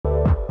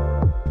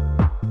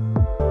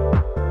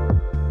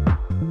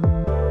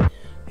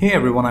Hey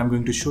everyone, I'm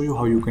going to show you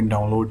how you can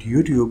download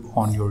YouTube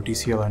on your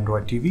TCL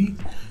Android TV.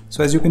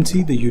 So as you can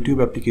see, the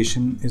YouTube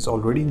application is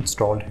already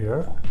installed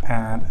here,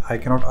 and I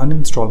cannot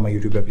uninstall my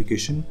YouTube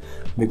application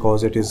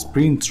because it is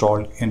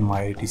pre-installed in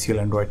my TCL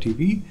Android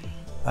TV.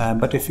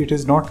 But if it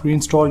is not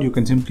pre-installed, you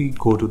can simply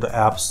go to the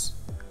apps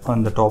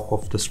on the top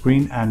of the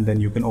screen and then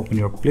you can open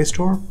your Play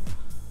Store.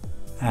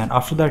 And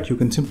after that, you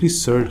can simply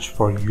search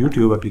for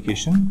YouTube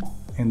application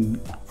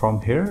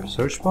from here,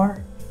 search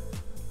bar.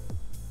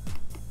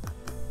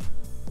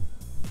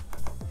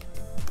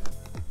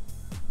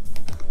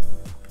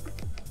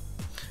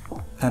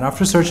 And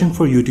after searching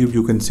for YouTube,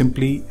 you can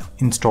simply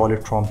install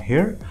it from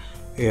here.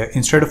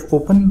 Instead of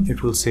open,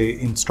 it will say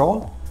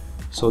install.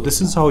 So this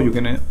is how you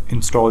can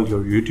install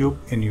your YouTube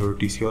in your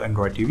TCL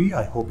Android TV.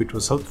 I hope it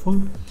was helpful.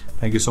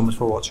 Thank you so much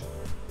for watching.